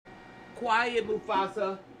quiet,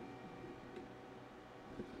 Mufasa.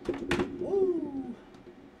 Woo.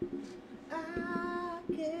 I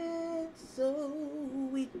get so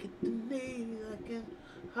weak at the knees, I can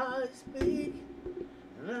hardly speak,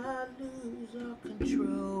 and I lose all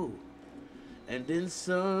control. And then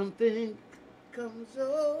something comes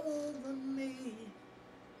over me.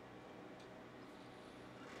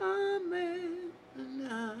 Amen.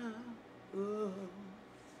 Now, oh,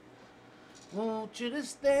 want you to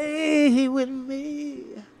stay with me.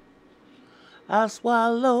 I'll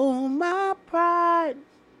swallow my pride.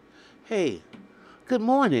 Hey, good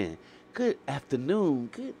morning, good afternoon,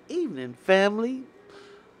 good evening, family.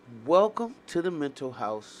 Welcome to the Mental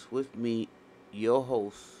House with me, your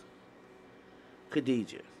host,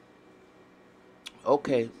 Khadijah.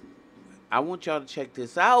 Okay, I want y'all to check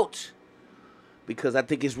this out because I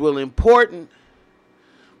think it's really important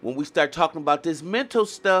when we start talking about this mental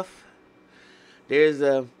stuff.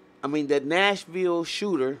 That Nashville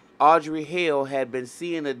shooter, Audrey Hale, had been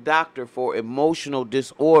seeing a doctor for emotional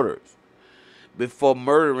disorders before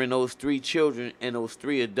murdering those 3 children and those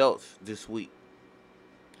 3 adults this week.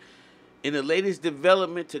 In the latest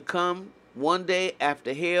development to come, one day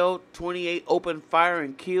after Hale, 28, opened fire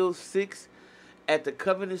and killed 6 at the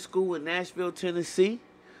Covenant School in Nashville, Tennessee.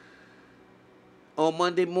 On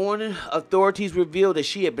Monday morning, authorities revealed that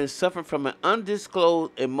she had been suffering from an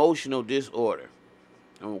undisclosed emotional disorder.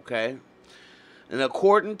 Okay. And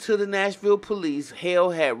according to the Nashville police,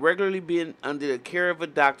 Hale had regularly been under the care of a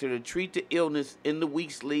doctor to treat the illness in the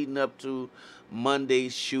weeks leading up to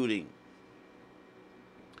Monday's shooting.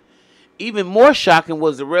 Even more shocking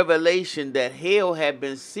was the revelation that Hale had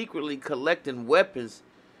been secretly collecting weapons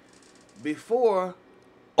before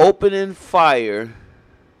opening fire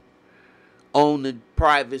on the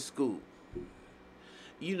private school.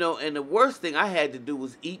 And the worst thing I had to do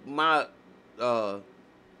was eat my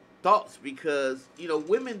thoughts because,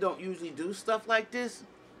 women don't usually do stuff like this.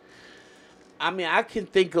 I can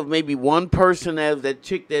think of maybe one person as that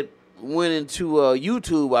chick that went into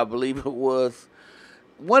YouTube, I believe it was,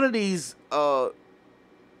 one of these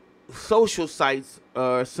social sites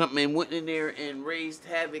or something, and went in there and raised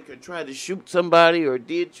havoc or tried to shoot somebody or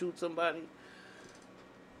did shoot somebody.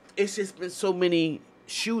 It's just been so many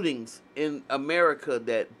shootings in America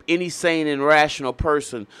that any sane and rational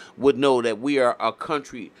person would know that we are a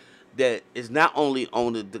country that is not only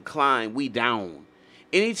on the decline, we down.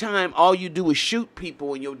 Anytime all you do is shoot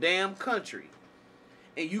people in your damn country,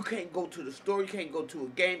 and you can't go to the store, you can't go to a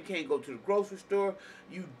game, you can't go to the grocery store,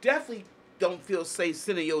 you definitely don't feel safe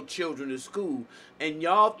sending your children to school, and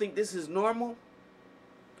y'all think this is normal?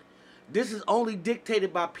 This is only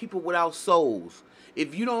dictated by people without souls.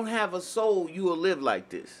 If you don't have a soul, you will live like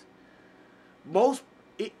this.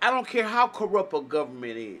 I don't care how corrupt a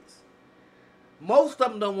government is. Most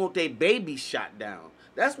of them don't want their babies shot down.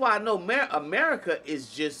 That's why I know America is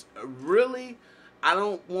just really, I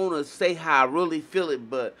don't want to say how I really feel it,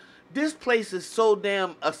 but this place is so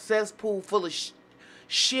damn a cesspool full of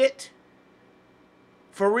shit.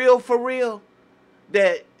 For real,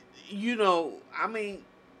 that,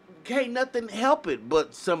 can't nothing help it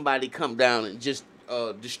but somebody come down and just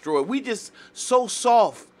destroy. We just so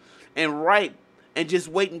soft and ripe and just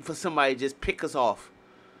waiting for somebody to just pick us off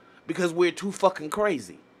because we're too fucking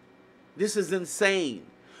crazy. This is insane.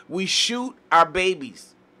 We shoot our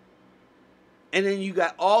babies. And then you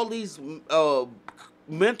got all these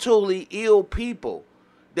mentally ill people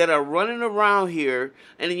that are running around here,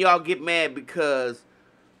 and then y'all get mad because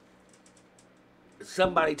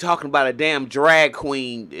somebody talking about a damn drag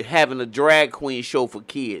queen having a drag queen show for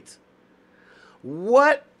kids.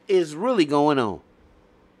 What is really going on?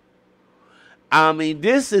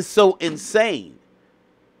 This is so insane.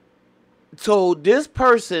 So this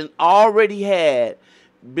person already had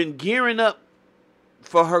been gearing up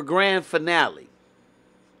for her grand finale.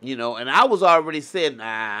 And I was already saying,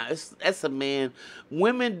 that's a man.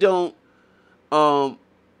 Women don't, they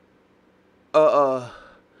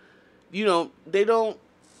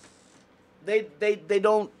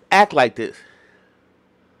don't act like this.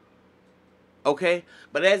 Okay?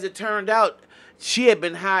 But as it turned out, she had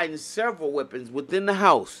been hiding several weapons within the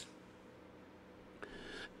house.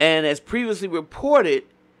 And as previously reported,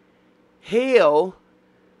 Hale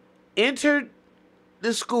entered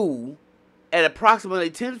the school at approximately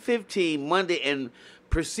 10:15 Monday and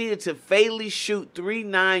proceeded to fatally shoot 3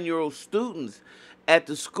 9-year-old students at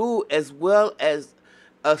the school, as well as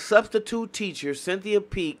a substitute teacher, Cynthia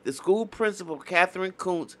Peak, the school principal, Catherine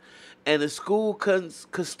Kuntz, and the school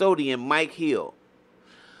custodian, Mike Hill.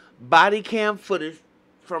 Body cam footage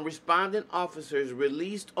from responding officers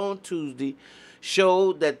released on Tuesday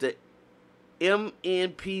showed that the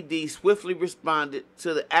MNPD swiftly responded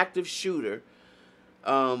to the active shooter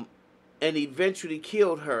and eventually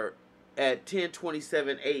killed her at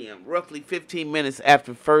 10:27 a.m., roughly 15 minutes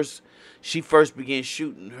after she first began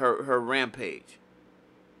shooting her rampage.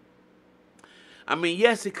 I mean,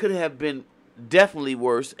 yes, it could have been definitely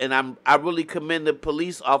worse, and I really commend the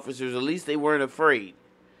police officers. At least they weren't afraid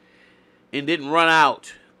and didn't run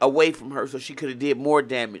out away from her so she could have did more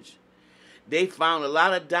damage. They found a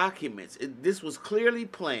lot of documents. This was clearly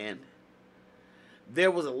planned.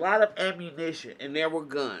 There was a lot of ammunition, and there were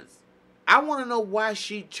guns. I want to know why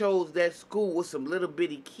she chose that school with some little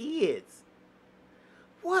bitty kids.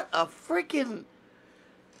 What a freaking...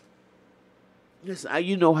 Listen,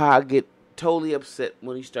 you know how I get totally upset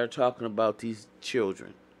when you start talking about these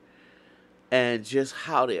children and just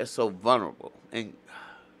how they are so vulnerable and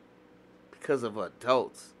because of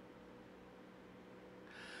adults.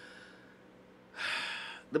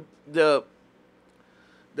 The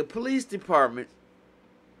police department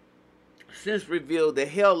since revealed that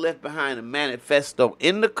Hale left behind a manifesto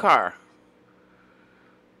in the car,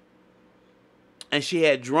 and she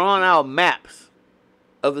had drawn out maps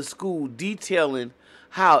of the school detailing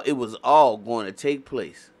how it was all going to take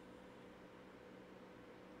place.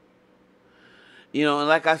 You know, and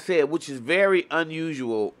like I said, which is very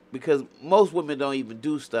unusual because most women don't even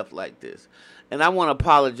do stuff like this. And I want to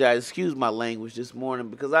apologize, excuse my language this morning,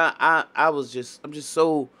 because I'm just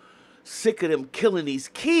so sick of them killing these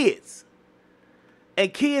kids.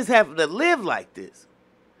 And kids having to live like this.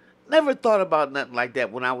 Never thought about nothing like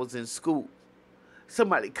that when I was in school.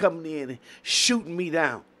 Somebody coming in and shooting me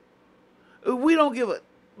down. We don't give a...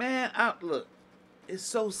 Man, look, it's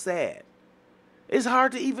so sad. It's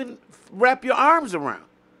hard to even wrap your arms around.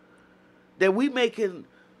 That we going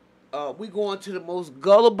to the most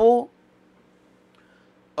gullible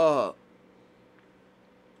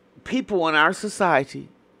people in our society.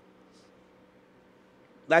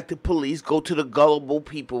 Like the police go to the gullible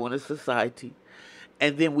people in a society,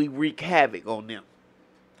 and then we wreak havoc on them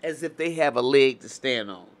as if they have a leg to stand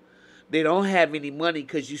on. They don't have any money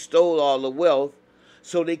because you stole all the wealth,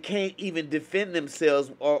 so they can't even defend themselves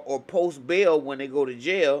or post bail when they go to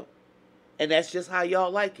jail, and that's just how y'all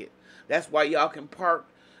like it. That's why y'all can park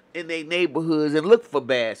in their neighborhoods and look for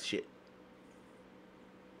bad shit.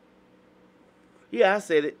 Yeah, I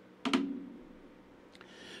said it.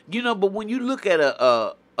 You know, but when you look at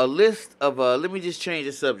a list of, let me just change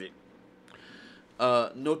the subject.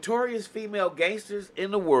 Notorious female gangsters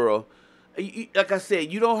in the world. Like I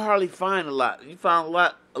said, you don't hardly find a lot. You found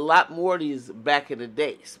a lot more of these back in the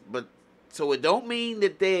days. But so it don't mean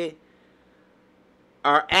that they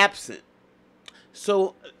are absent.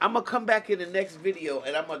 So I'm going to come back in the next video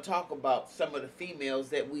and I'm going to talk about some of the females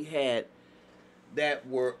that we had that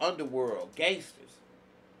were underworld gangsters.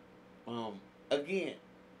 Again,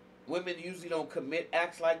 women usually don't commit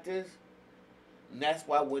acts like this. And that's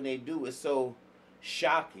why when they do, it's so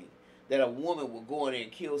shocking that a woman will go in there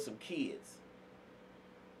and kill some kids.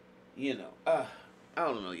 You know, I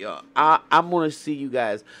don't know, y'all. I'm going to see you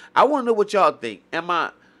guys. I want to know what y'all think. Am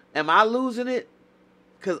I losing it?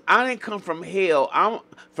 Because I didn't come from hell. I'm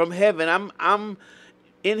from heaven. I'm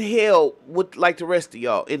in hell with like the rest of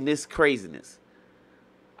y'all in this craziness.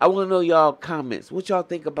 I want to know y'all comments. What y'all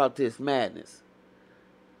think about this madness?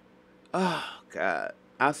 Oh, God.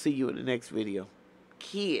 I'll see you in the next video.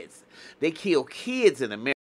 Kids. They kill kids in America.